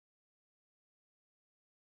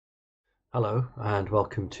Hello and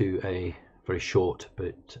welcome to a very short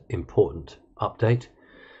but important update.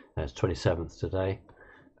 It's 27th today.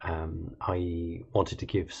 I wanted to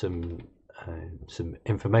give some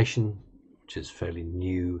information which is fairly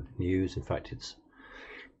new news. In fact, it's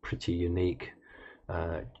pretty unique.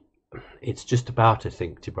 It's just about, I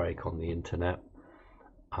think, to break on the internet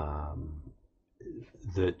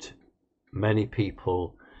that many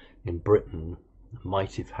people in Britain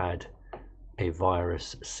might have had a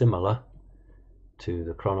virus similar to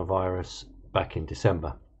the coronavirus back in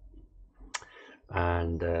December.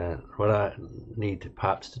 And what I need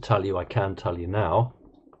perhaps to tell you, I can tell you now,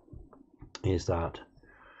 is that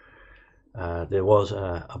there was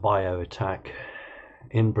a bio attack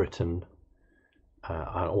in Britain.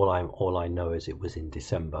 All I know is it was in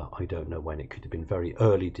December. I don't know when. It could have been very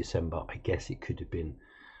early December. I guess it could have been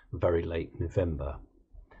very late November.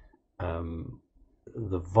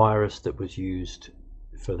 The virus that was used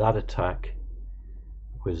for that attack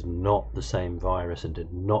was not the same virus and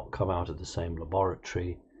did not come out of the same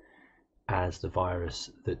laboratory as the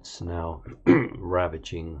virus that's now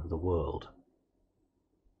ravaging the world.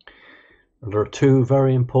 There are two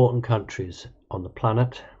very important countries on the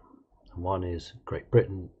planet. One is Great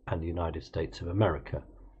Britain and the United States of America.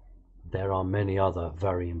 There are many other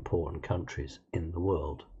very important countries in the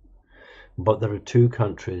world, but there are two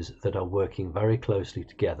countries that are working very closely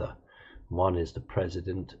together. One is the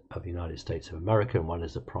President of the United States of America, and one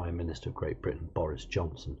is the Prime Minister of Great Britain, Boris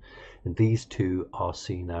Johnson. And these two are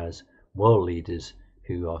seen as world leaders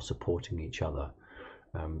who are supporting each other.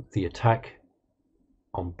 The attack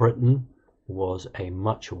on Britain was a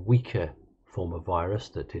much weaker form of virus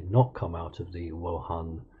that did not come out of the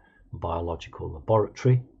Wuhan biological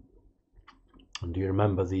laboratory. And do you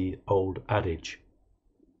remember the old adage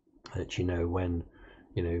that, when,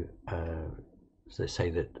 they say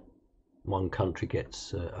that one country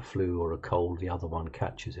gets a flu or a cold, the other one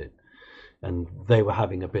catches it? And they were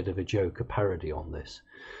having a bit of a joke, a parody on this.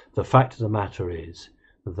 The fact of the matter is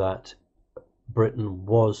that Britain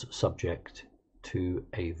was subject to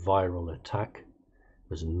a viral attack.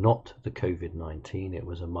 It was not the COVID-19, it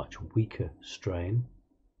was a much weaker strain.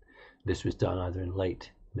 This was done either in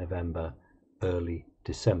late November, early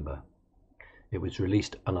December. It was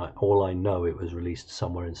released, and all I know, it was released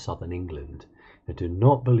somewhere in southern England. I do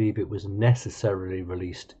not believe it was necessarily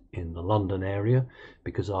released in the London area,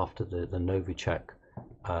 because after the Novichok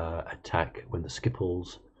attack, when the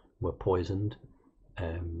Skipples were poisoned,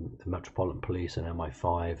 the Metropolitan Police and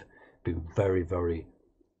MI5 been very, very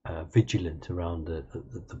vigilant around the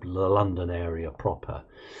London area proper.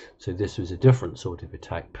 So this was a different sort of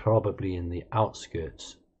attack, probably in the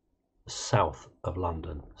outskirts south of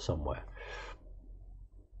London somewhere.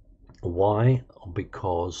 Why?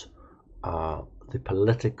 Because the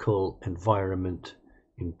political environment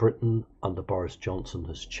in Britain under Boris Johnson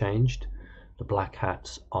has changed. The Black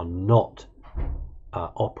Hats are not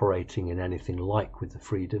operating in anything like with the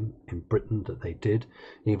freedom in Britain that they did,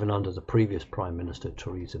 even under the previous Prime Minister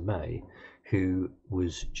Theresa May, who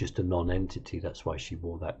was just a non-entity. That's why she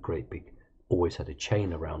wore that great big, always had a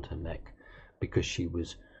chain around her neck, because she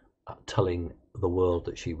was telling the world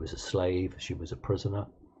that she was a slave, she was a prisoner.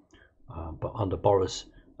 But under Boris,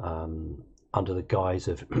 under the guise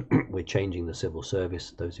of we're changing the civil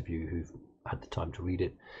service, those of you who've had the time to read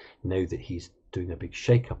it know that he's doing a big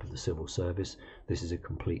shake-up of the civil service. This is a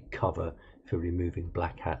complete cover for removing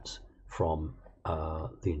black hats from the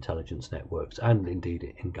intelligence networks and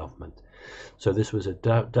indeed in government. So this was a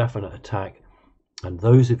definite attack, and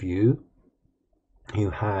those of you who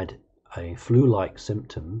had a flu-like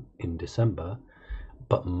symptom in December,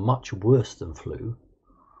 but much worse than flu,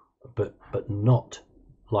 but not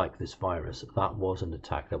like this virus, that was an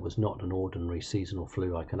attack. That was not an ordinary seasonal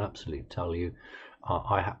flu, I can absolutely tell you.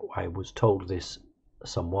 I was told this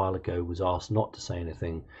some while ago, was asked not to say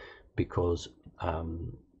anything because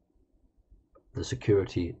the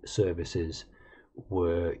security services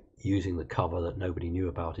were using the cover that nobody knew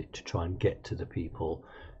about it to try and get to the people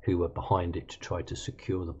who were behind it to try to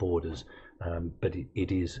secure the borders. But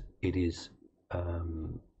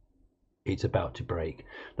it's about to break.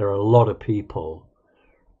 There are a lot of people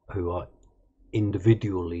who are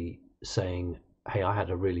individually saying, hey, I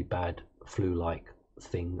had a really bad flu-like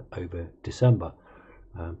thing over December.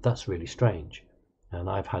 That's really strange. And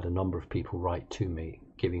I've had a number of people write to me,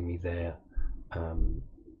 giving me their, how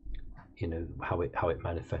it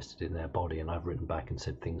manifested in their body. And I've written back and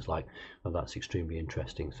said things like, well, that's extremely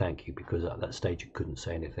interesting, thank you, because at that stage you couldn't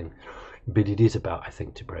say anything. But it is about, I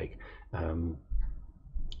think, to break. And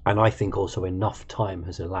I think also enough time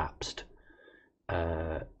has elapsed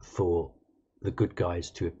for the good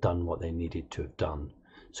guys to have done what they needed to have done.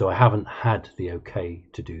 So I haven't had the okay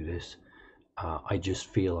to do this. I just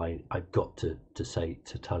feel I've got to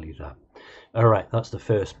tell you that. All right, that's the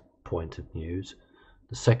first point of news.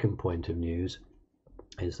 The second point of news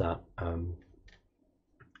is that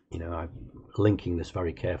you know, I'm linking this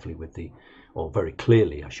very carefully with or very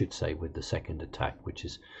clearly, I should say, with the second attack, which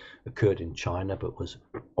has occurred in China, but was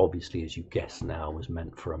obviously, as you guess now, was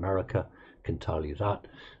meant for America. I can tell you that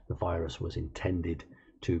the virus was intended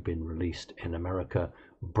to have been released in America.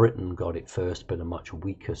 Britain got it first, but a much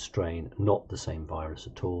weaker strain, not the same virus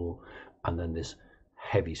at all. And then this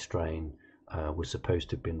heavy strain was supposed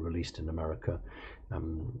to have been released in America.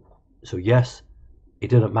 So yes, it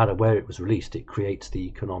didn't matter where it was released. It creates the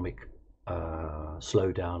economic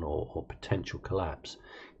slowdown or potential collapse.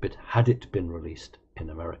 But had it been released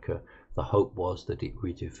in America, the hope was that it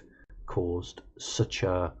would have caused such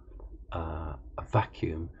a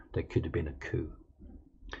vacuum there could have been a coup.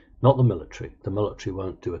 Not the military. The military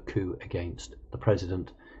won't do a coup against the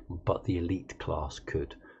president, but the elite class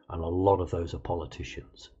could, and a lot of those are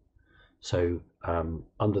politicians. So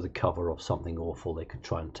under the cover of something awful, they could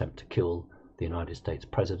try and attempt to kill the United States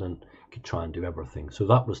president, could try and do everything. So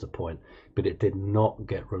that was the point, but it did not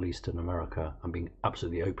get released in America. I'm being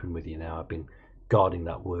absolutely open with you now. I've been guarding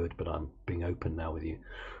that word, but I'm being open now with you.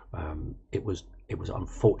 It was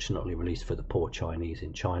unfortunately released for the poor Chinese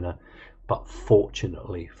in China, but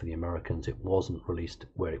fortunately for the Americans, it wasn't released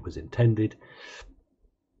where it was intended.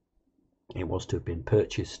 It was to have been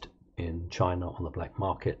purchased in China on the black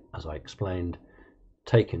market, as I explained,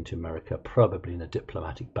 taken to America, probably in a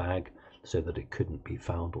diplomatic bag so that it couldn't be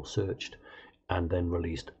found or searched, and then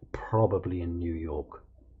released probably in New York.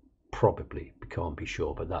 Probably, we can't be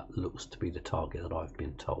sure, but that looks to be the target that I've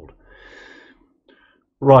been told.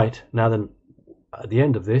 Right, now then, at the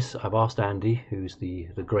end of this, I've asked Andy, who's the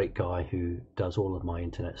great guy who does all of my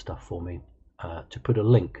internet stuff for me, to put a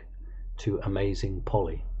link to Amazing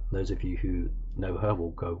Polly. Those of you who know her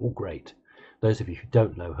will go, oh great. Those of you who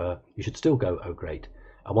don't know her, you should still go, oh great.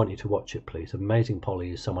 I want you to watch it, please. Amazing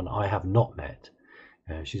Polly is someone I have not met.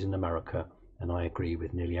 She's in America, and I agree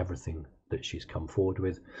with nearly everything that she's come forward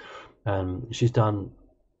with. She's done,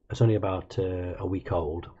 it's only about a week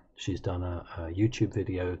old, she's done a YouTube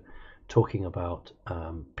video talking about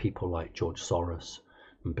people like George Soros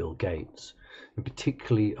and Bill Gates, and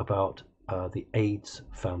particularly about the AIDS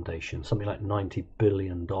Foundation. Something like $90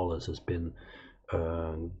 billion has been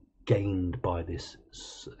gained by this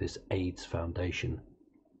AIDS Foundation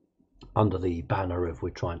under the banner of we're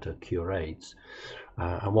trying to cure AIDS.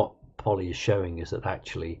 And what Polly is showing is that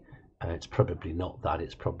actually it's probably not that,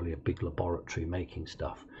 it's probably a big laboratory making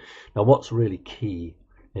stuff. Now what's really key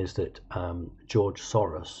is that George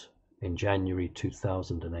Soros in January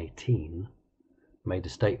 2018 made a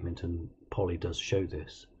statement, and Polly does show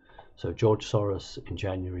this. So George Soros in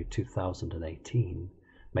January 2018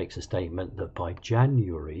 makes a statement that by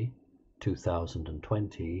January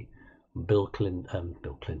 2020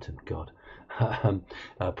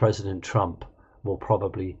 President Trump will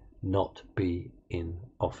probably not be in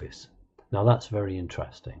office. Now that's very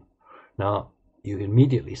interesting. Now you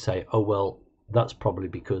immediately say, oh well, that's probably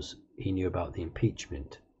because he knew about the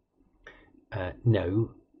impeachment.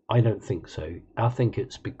 No, I don't think so. I think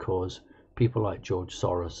it's because people like George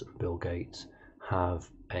Soros and Bill Gates have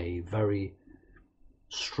a very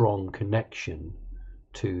strong connection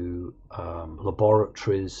to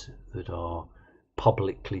laboratories that are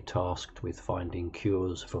publicly tasked with finding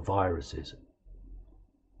cures for viruses.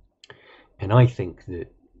 And I think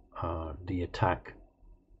that the attack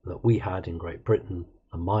that we had in Great Britain,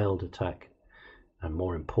 a mild attack, and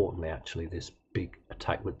more importantly actually this big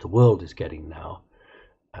attack that the world is getting now,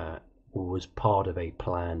 was part of a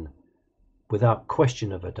plan without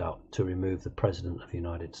question of a doubt to remove the President of the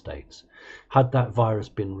United States. Had that virus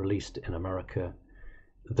been released in America,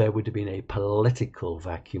 there would have been a political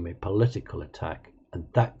vacuum, a political attack, and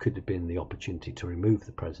that could have been the opportunity to remove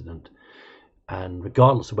the president. And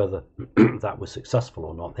regardless of whether that was successful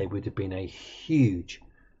or not, there would have been a huge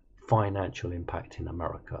financial impact in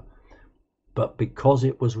America. But because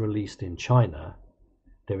it was released in China,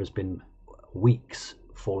 there has been weeks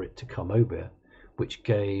for it to come over, which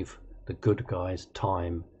gave the good guys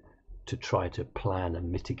time to try to plan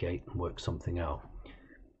and mitigate and work something out.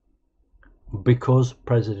 Because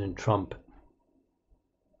President Trump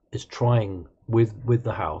is trying, with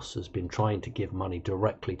the House, has been trying to give money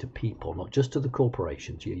directly to people, not just to the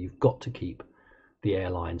corporations. You've got to keep the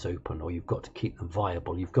airlines open, or you've got to keep them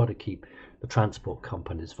viable. You've got to keep the transport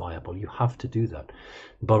companies viable. You have to do that.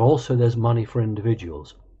 But also there's money for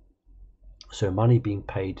individuals. So money being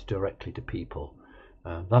paid directly to people.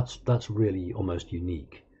 That's really almost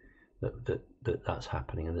unique. that's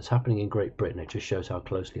happening, and it's happening in Great Britain. It just shows how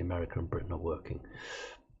closely America and Britain are working.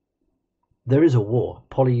 There is a war.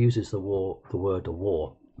 Polly uses the word a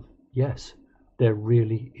war. Yes, there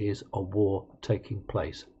really is a war taking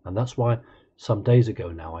place, and that's why some days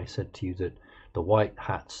ago now I said to you that the white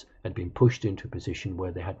hats had been pushed into a position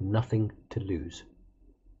where they had nothing to lose.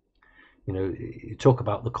 You know, you talk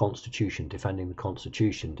about the Constitution, defending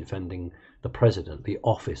the president, the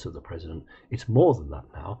office of the president. It's more than that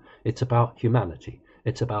now. It's about humanity.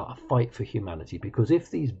 It's about a fight for humanity, because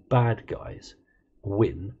if these bad guys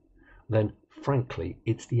win, then frankly,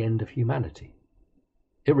 it's the end of humanity.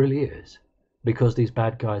 It really is, because these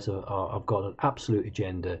bad guys have got an absolute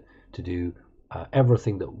agenda to do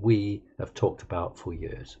everything that we have talked about for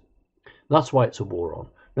years. That's why it's a war on.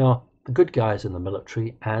 Now, the good guys in the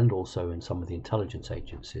military and also in some of the intelligence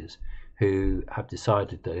agencies who have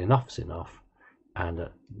decided that enough's enough and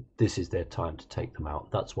this is their time to take them out.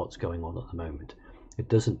 That's what's going on at the moment. It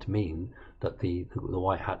doesn't mean that the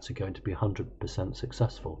white hats are going to be 100%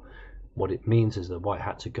 successful. What it means is the white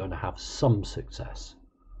hats are going to have some success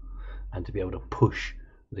and to be able to push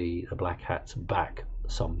the black hats back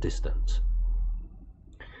some distance,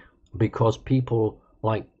 because people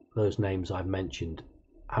like those names I've mentioned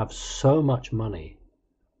have so much money,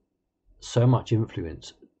 so much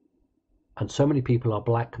influence, and so many people are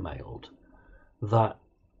blackmailed that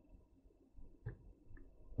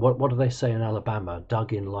what do they say in Alabama?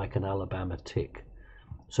 Dug in like an Alabama tick.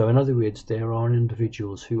 So in other words, there are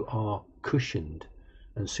individuals who are cushioned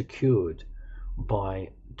and secured by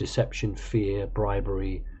deception, fear,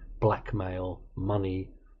 bribery, blackmail, money,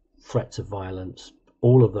 threats of violence,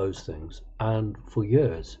 all of those things, and for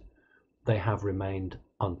years they have remained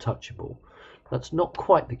untouchable. That's not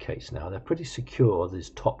quite the case now. They're pretty secure,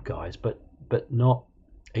 these top guys, but not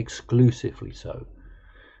exclusively so.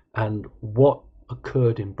 And what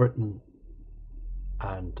occurred in Britain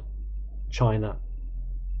and China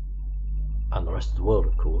and the rest of the world,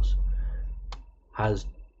 of course, has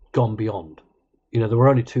gone beyond. You know, there were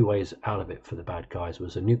only two ways out of it for the bad guys: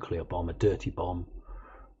 was a nuclear bomb, a dirty bomb,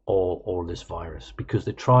 or this virus, because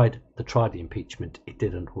they tried the impeachment. It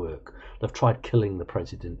didn't work. They've tried killing the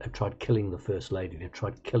president, they've tried killing the first lady, they've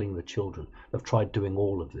tried killing the children, they've tried doing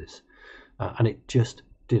all of this, and it just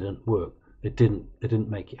didn't work. They didn't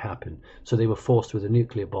make it happen. So they were forced with a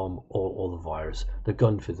nuclear bomb or the virus. They've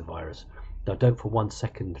gone for the virus. Now, don't for 1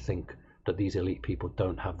 second think that these elite people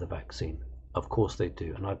don't have the vaccine. Of course they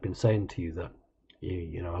do. And I've been saying to you that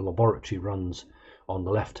you know, a laboratory runs on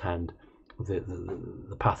the left hand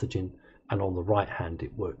the pathogen, and on the right hand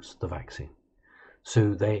it works the vaccine.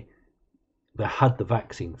 So they had the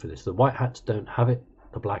vaccine for this. The white hats don't have it,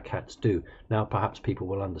 the black hats do. Now perhaps people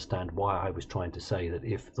will understand why I was trying to say that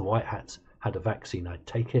if the white hats had a vaccine, I'd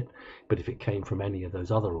take it, but if it came from any of those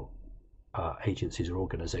other agencies or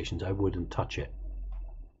organizations, I wouldn't touch it.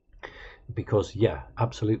 Because yeah,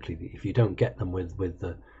 absolutely, if you don't get them with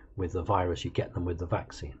the virus, you get them with the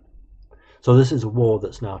vaccine. So this is a war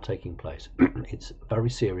that's now taking place. It's very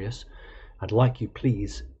serious. I'd like you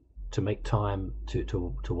please to make time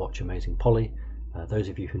to watch Amazing Polly. Those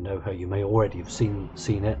of you who know her, you may already have seen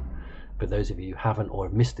it, but those of you who haven't or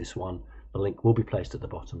have missed this one, the link will be placed at the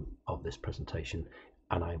bottom of this presentation,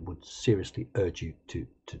 and I would seriously urge you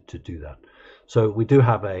to do that. So we do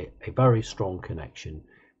have a very strong connection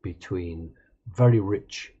between very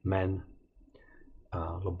rich men,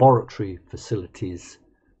 laboratory facilities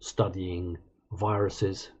studying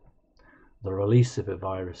viruses, the release of a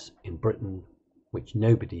virus in Britain which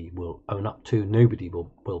nobody will own up to, nobody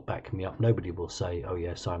will back me up, nobody will say, oh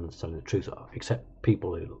yeah, Simon's telling the truth, except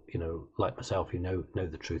people who, you know, like myself, who know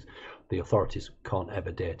the truth. The authorities can't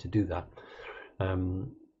ever dare to do that.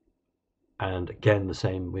 And again, the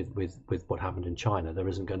same with what happened in China. There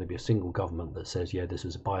isn't going to be a single government that says, yeah, this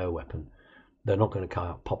is a bioweapon. They're not going to come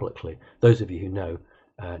out publicly. Those of you who know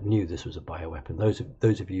knew this was a bioweapon.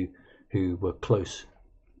 Those of you who were close,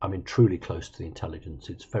 I mean truly close to the intelligence,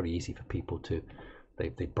 it's very easy for people to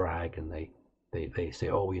they brag and they say,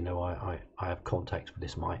 oh, you know, I have contacts with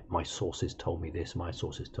this, my sources told me this, my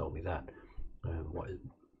sources told me that.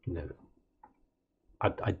 You know,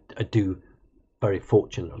 I do very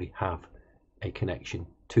fortunately have a connection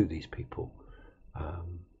to these people,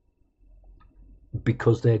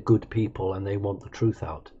 because they're good people and they want the truth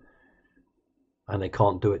out, and they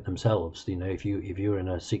can't do it themselves. You know, if you're in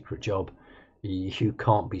a secret job, you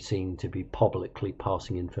can't be seen to be publicly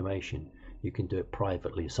passing information. You can do it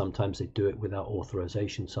privately. Sometimes they do it without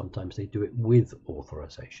authorization, sometimes they do it with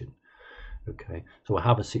authorization. Okay, so I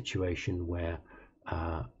have a situation where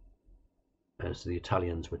as the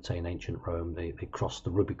Italians would say in ancient Rome, they crossed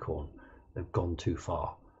the Rubicon. They've gone too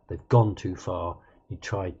far. They've gone too far. He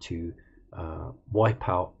tried to wipe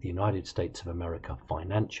out the United States of America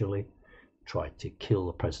financially, tried to kill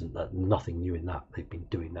the president. That nothing new in that. They've been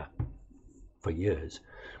doing that for years.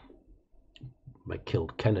 They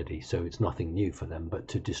killed Kennedy, so it's nothing new for them. But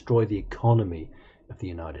to destroy the economy of the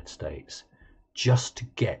United States just to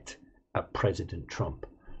get at President Trump,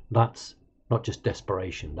 that's not just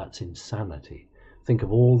desperation, that's insanity. Think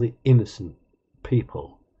of all the innocent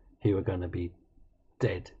people who are going to be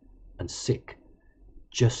dead and sick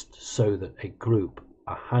just so that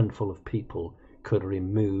a handful of people could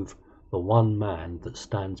remove the one man that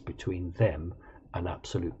stands between them and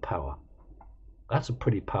absolute power. That's a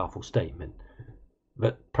pretty powerful statement.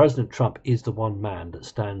 But President Trump is the one man that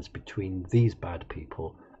stands between these bad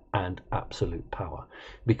people and absolute power,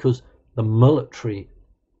 because the military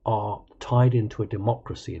are tied into a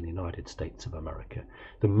democracy in the United States of America.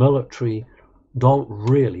 The military don't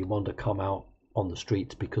really want to come out on the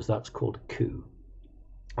streets because that's called a coup.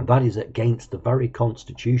 And that is against the very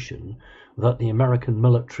constitution that the American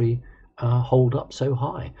military hold up so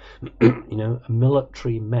high. You know,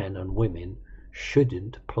 military men and women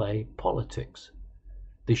shouldn't play politics.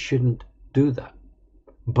 They shouldn't do that.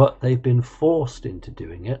 But they've been forced into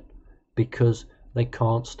doing it because they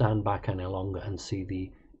can't stand back any longer and see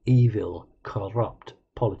the evil, corrupt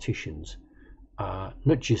politicians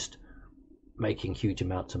not just making huge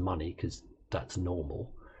amounts of money, because that's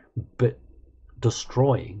normal, but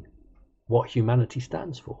destroying what humanity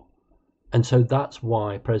stands for. And so that's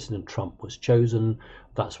why President Trump was chosen.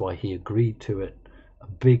 That's why he agreed to it. A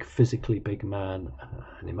big, physically big man,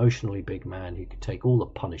 an emotionally big man who could take all the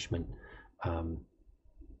punishment,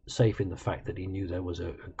 safe in the fact that he knew there was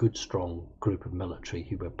a good, strong group of military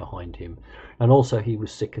who were behind him. And also he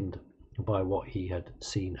was sickened by what he had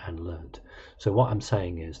seen and learned. So what I'm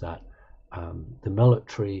saying is that the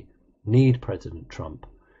military need President Trump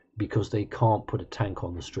because they can't put a tank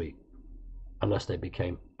on the street unless they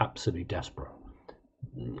became absolutely desperate.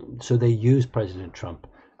 So they use President Trump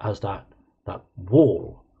as that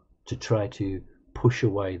wall to try to push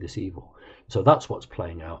away this evil. So that's what's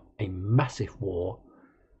playing out, a massive war,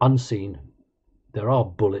 unseen. There are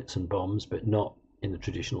bullets and bombs, but not in the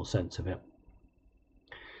traditional sense of it.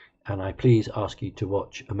 And I please ask you to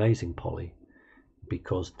watch Amazing Polly,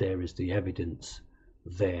 because there is the evidence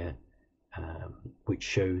there which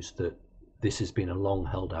shows that this has been a long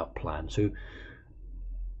held out plan. So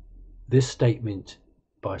this statement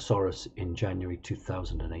by Soros in January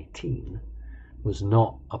 2018 was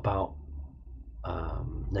not about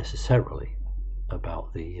necessarily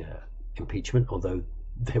about the impeachment, although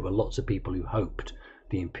there were lots of people who hoped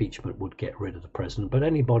the impeachment would get rid of the president. But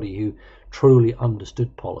anybody who truly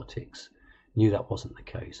understood politics knew that wasn't the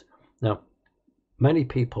case. Now, many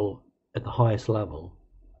people at the highest level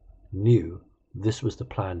knew this was the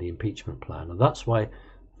plan, the impeachment plan. And that's why,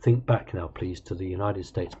 think back now, please, to the United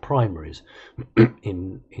States primaries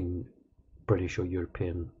in British or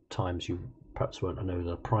European times. You perhaps won't know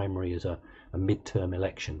that a primary is a midterm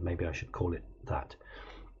election. Maybe I should call it that.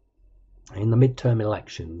 In the midterm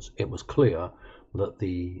elections, it was clear that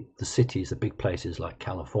the cities, the big places like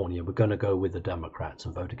California, were going to go with the Democrats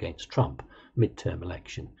and vote against Trump. Midterm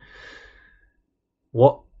election.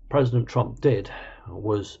 What President Trump did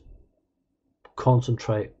was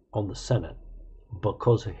concentrate on the Senate,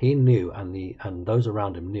 because he knew, and those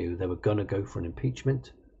around him knew, they were going to go for an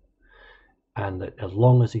impeachment, and that as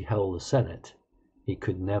long as he held the Senate, he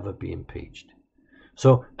could never be impeached.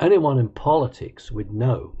 So anyone in politics would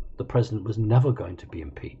know the president was never going to be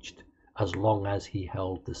impeached as long as he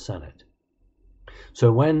held the Senate.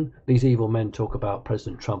 So when these evil men talk about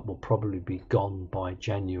President Trump will probably be gone by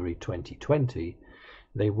January 2020,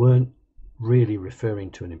 they weren't really referring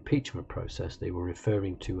to an impeachment process. They were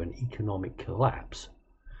referring to an economic collapse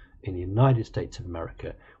in the United States of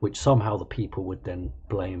America, which somehow the people would then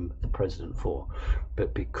blame the president for.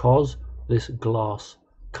 But because this glass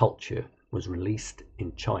culture was released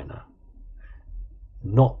in China,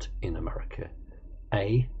 not in America,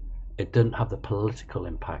 A, it didn't have the political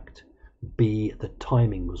impact. B, the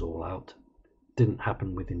timing was all out. Didn't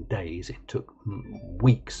happen within days. It took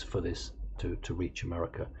weeks for this to reach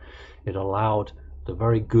America. It allowed the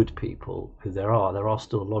very good people, who there are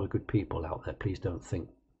still a lot of good people out there, please don't think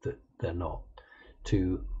that they're not,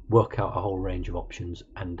 to work out a whole range of options.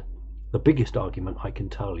 And the biggest argument I can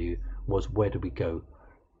tell you was, where do we go?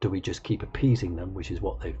 Do we just keep appeasing them, which is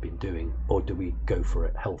what they've been doing, or do we go for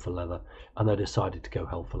it, hell for leather? And they decided to go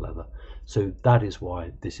hell for leather. So that is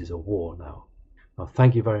why this is a war now. Well,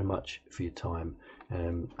 thank you very much for your time.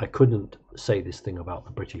 I couldn't say this thing about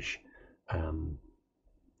the British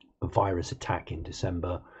virus attack in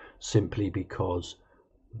December simply because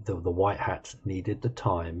the white hats needed the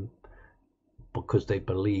time because they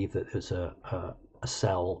believe that there's a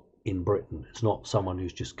cell in Britain. It's not someone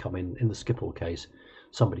who's just come in the Schiphol case.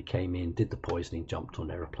 Somebody came in, did the poisoning, jumped on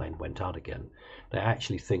an aeroplane, went out again. They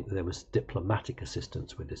actually think that there was diplomatic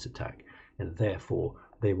assistance with this attack, and therefore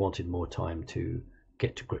they wanted more time to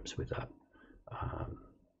get to grips with that.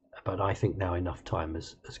 But I think now enough time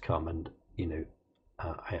has come, and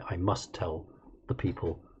I must tell the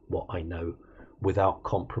people what I know without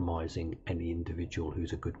compromising any individual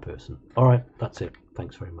who's a good person. All right, that's it.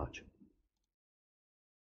 Thanks very much.